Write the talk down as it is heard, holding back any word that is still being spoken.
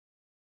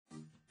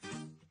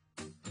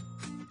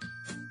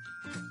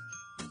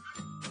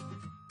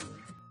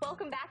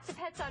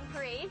Pets on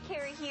Parade.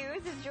 Carrie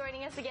Hughes is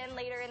joining us again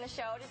later in the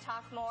show to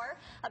talk more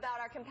about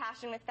our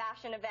Compassion with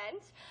Fashion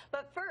event.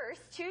 But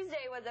first,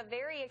 Tuesday was a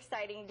very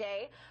exciting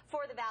day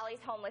for the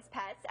Valley's homeless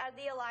pets as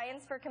the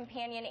Alliance for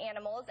Companion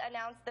Animals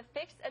announced the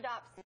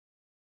Fix.Adopt.Save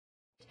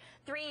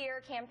 3-year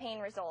campaign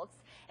results.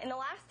 In the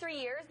last 3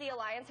 years, the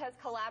Alliance has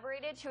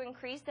collaborated to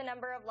increase the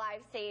number of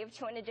lives saved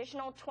to an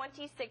additional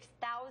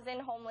 26,000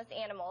 homeless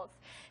animals.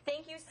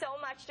 Thank you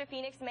so much to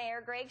Phoenix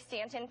Mayor Greg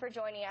Stanton for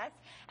joining us,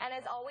 and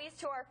as always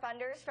to our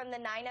funders from the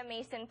Nina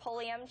Mason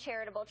Pulliam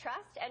Charitable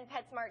Trust and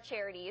PetSmart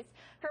Charities.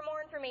 For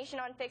more information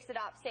on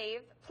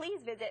Fix.Adopt.Save,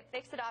 please visit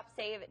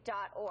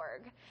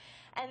Fix.Adopt.Save.org.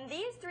 And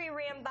these three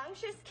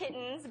rambunctious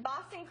kittens,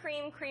 Boston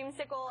Cream,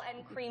 Creamsicle,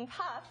 and Cream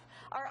Puff,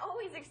 are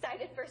always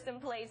excited for some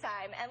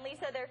playtime. And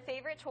Lisa, their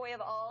favorite toy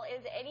of all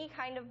is any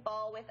kind of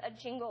ball with a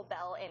jingle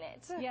bell in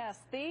it. Yes,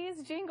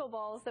 these jingle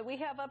balls that we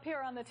have up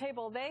here on the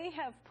table, they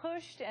have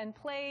pushed and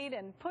played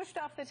and pushed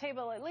off the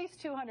table at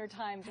least 200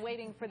 times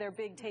waiting for their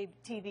big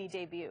TV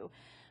debut.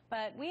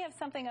 But we have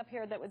something up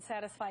here that would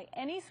satisfy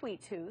any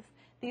sweet tooth.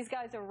 These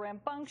guys are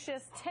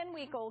rambunctious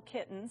 10-week-old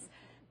kittens.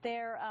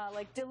 They're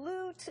like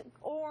dilute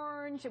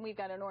orange, and we've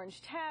got an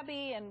orange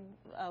tabby and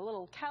a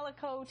little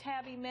calico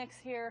tabby mix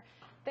here.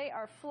 They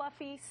are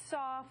fluffy,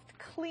 soft,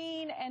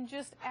 clean, and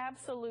just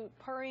absolute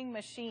purring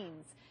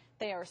machines.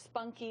 They are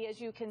spunky,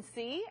 as you can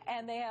see,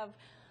 and they have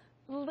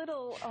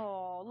little,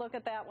 oh, look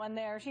at that one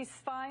there. She's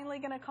finally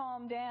going to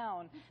calm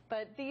down.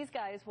 But these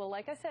guys will,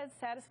 like I said,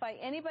 satisfy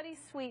anybody's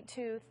sweet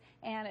tooth,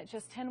 and at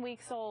just 10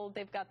 weeks old,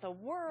 they've got the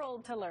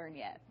world to learn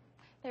yet.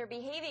 They're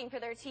behaving for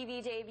their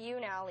TV debut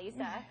now,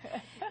 Lisa.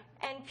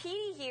 And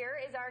Petey here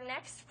is our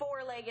next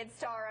four-legged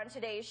star on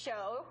today's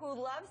show, who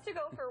loves to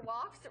go for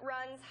walks,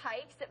 runs,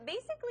 hikes,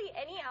 basically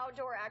any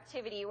outdoor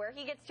activity where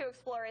he gets to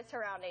explore his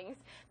surroundings.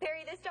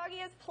 Perry, this doggy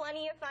has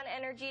plenty of fun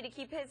energy to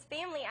keep his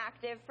family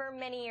active for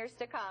many years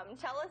to come.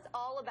 Tell us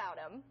all about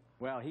him.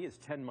 Well, he is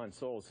 10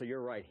 months old, so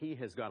you're right. He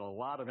has got a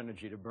lot of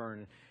energy to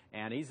burn,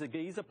 and he's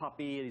a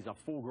puppy. He's a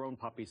full-grown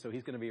puppy, so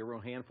he's going to be a real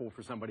handful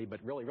for somebody, but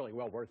really, really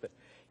well worth it.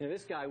 You know,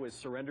 this guy was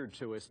surrendered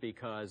to us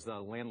because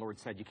the landlord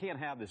said, you can't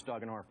have this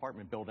dog in our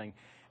apartment building,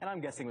 and I'm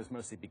guessing it was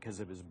mostly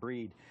because of his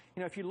breed. You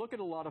know, if you look at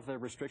a lot of the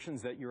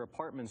restrictions that your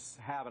apartments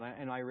have,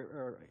 and I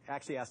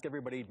actually ask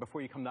everybody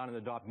before you come down to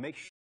adopt, make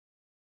sure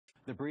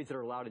the breeds that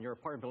are allowed in your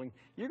apartment building,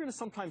 you're going to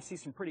sometimes see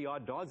some pretty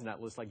odd dogs in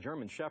that list, like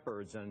German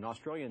Shepherds and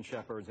Australian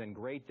Shepherds and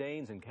Great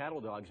Danes and cattle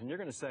dogs. And you're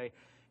going to say,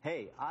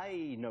 hey,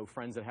 I know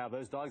friends that have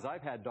those dogs.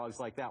 I've had dogs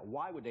like that.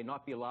 Why would they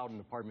not be allowed in an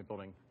apartment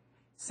building?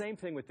 Same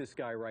thing with this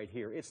guy right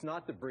here. It's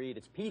not the breed,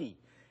 it's Petey.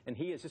 And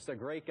he is just a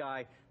great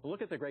guy.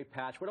 Look at the great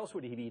patch. What else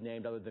would he be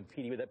named other than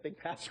Petey with that big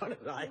patch on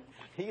his eye?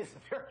 He is a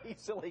very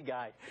silly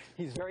guy.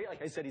 He's very,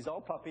 like I said, he's all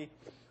puppy.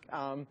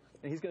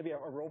 And he's going to be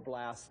a real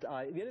blast. The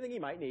only thing he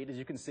might need, as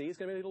you can see, is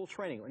going to be a little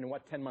training. And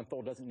what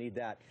 10-month-old doesn't need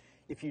that?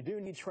 If you do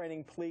need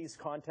training, please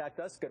contact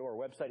us. Go to our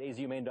website,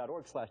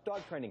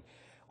 azhumane.org/dog training.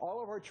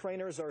 All of our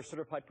trainers are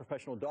certified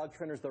professional dog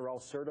trainers. They're all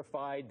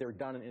certified. They're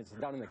done, it's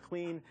done in a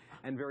clean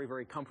and very,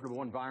 very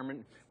comfortable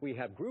environment. We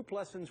have group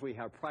lessons. We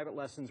have private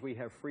lessons. We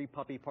have free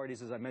puppy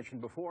parties, as I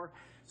mentioned before.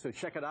 So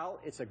check it out.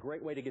 It's a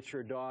great way to get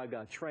your dog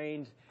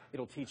trained.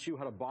 It'll teach you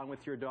how to bond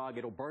with your dog.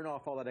 It'll burn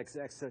off all that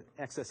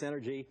excess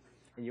energy,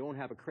 and you won't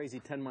have a crazy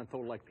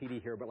 10-month-old like Petey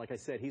here. But like I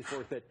said, he's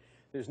worth it.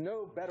 There's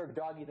no better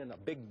doggy than a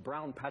big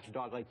brown patch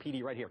dog like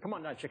Petey right here. Come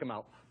on now, check him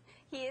out.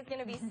 He is going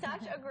to be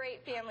such a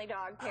great family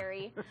dog,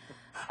 Perry.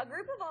 A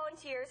group of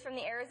volunteers from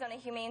the Arizona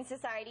Humane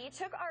Society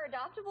took our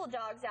adoptable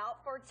dogs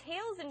out for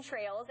tails and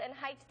trails and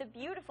hiked the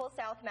beautiful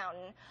South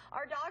Mountain.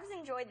 Our dogs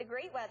enjoyed the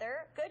great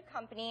weather, good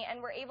company,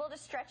 and were able to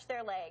stretch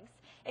their legs.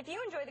 If you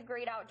enjoy the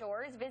great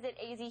outdoors, visit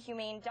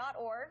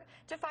azhumane.org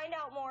to find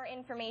out more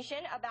information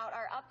about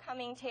our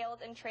upcoming Tails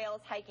and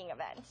Trails hiking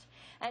event.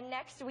 And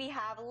next we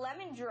have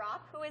Lemon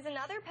Drop, who is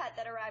another pet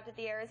that arrived at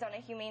the Arizona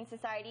Humane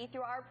Society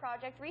through our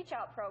Project Reach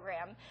Out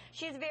program.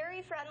 She's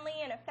very friendly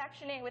and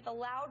affectionate with a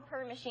loud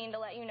purr machine to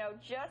let you know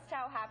just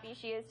how happy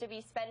she is to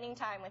be spending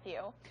time with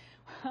you.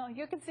 Well,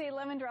 you can see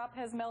Lemon Drop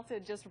has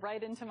melted just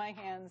right into my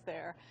hands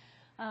there.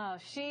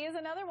 She is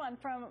another one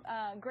from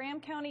Graham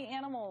County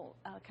Animal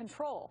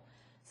Control.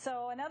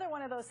 So another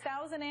one of those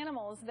 1,000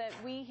 animals that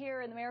we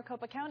here in the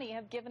Maricopa County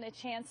have given a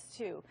chance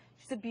to.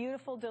 She's a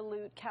beautiful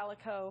dilute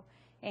calico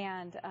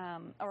and,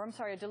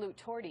 a dilute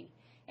tortie.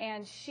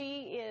 And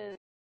she is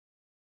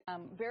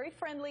very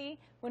friendly.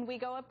 When we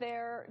go up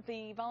there,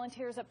 the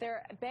volunteers up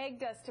there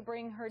begged us to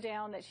bring her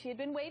down, that she had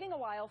been waiting a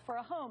while for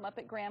a home up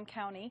at Graham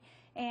County.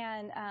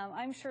 And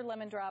I'm sure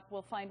Lemon Drop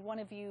will find one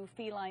of you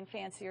feline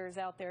fanciers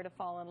out there to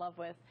fall in love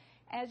with.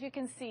 As you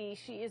can see,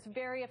 she is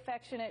very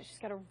affectionate. She's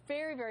got a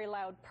very, very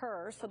loud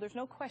purr, so there's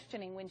no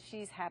questioning when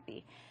she's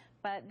happy.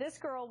 But this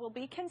girl will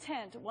be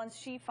content once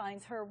she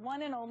finds her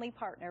one and only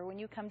partner when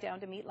you come down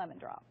to meet Lemon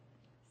Drop.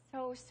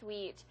 So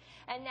sweet.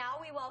 And now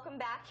we welcome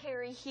back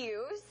Carrie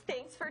Hughes.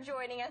 Thanks for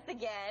joining us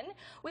again.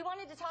 We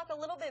wanted to talk a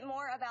little bit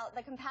more about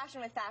the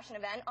Compassion with Fashion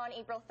event on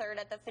April 3rd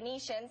at the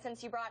Phoenician,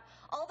 since you brought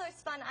all those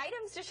fun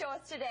items to show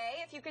us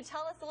today. If you could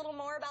tell us a little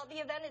more about the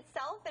event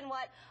itself and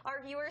what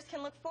our viewers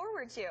can look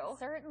forward to.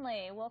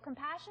 Certainly. Well,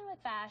 Compassion with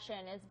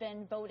Fashion has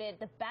been voted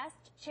the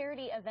best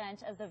charity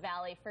event of the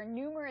Valley for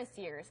numerous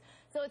years.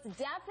 So it's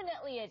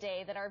definitely a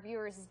day that our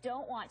viewers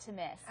don't want to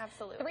miss.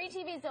 Absolutely.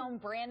 3TV's own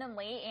Brandon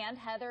Lee and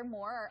Heather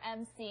Moore are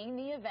emceeing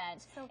the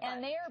event. So fun.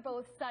 And they are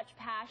both such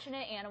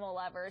passionate animal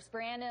lovers.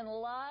 Brandon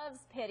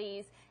loves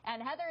pitties,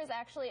 and Heather has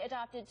actually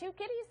adopted 2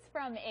 kitties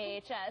from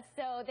AHS.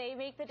 So they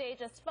make the day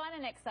just fun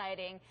and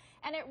exciting.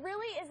 And it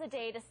really is a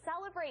day to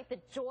celebrate the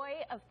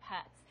joy of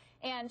pets.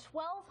 And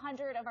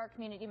 1,200 of our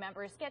community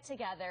members get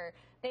together.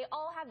 They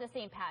all have the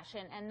same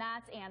passion, and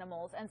that's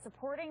animals and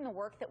supporting the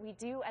work that we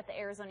do at the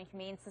Arizona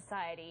Humane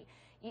Society.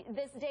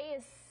 This day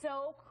is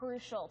so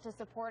crucial to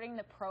supporting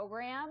the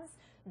programs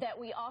that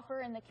we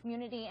offer in the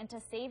community and to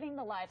saving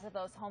the lives of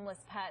those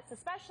homeless pets,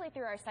 especially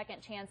through our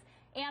Second Chance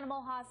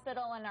Animal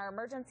Hospital and our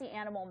emergency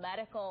animal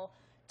medical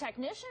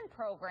technician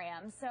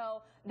program.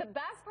 So the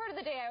best part of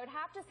the day, I would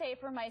have to say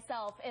for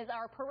myself, is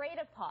our parade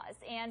of paws.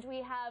 And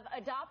we have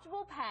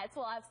adoptable pets.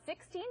 We'll have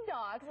 16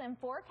 dogs and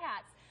 4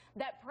 cats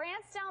that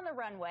prance down the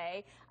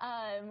runway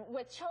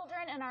with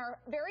children and our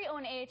very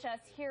own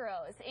AHS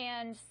heroes.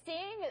 And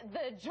seeing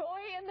the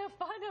joy and the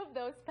fun of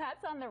those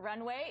pets on the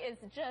runway is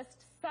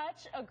just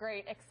such a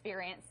great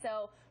experience.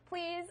 So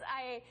please,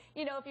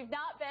 if you've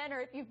not been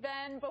or if you've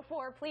been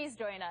before, please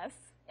join us.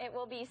 It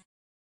will be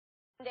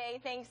Sunday.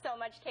 Thanks so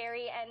much,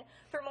 Carrie. And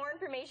for more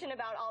information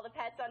about all the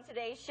pets on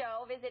today's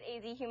show, visit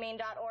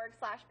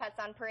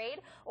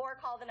azhumane.org/petsonparade or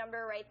call the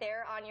number right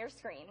there on your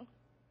screen.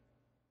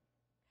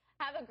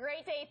 Have a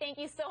great day. Thank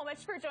you so much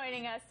for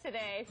joining us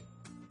today.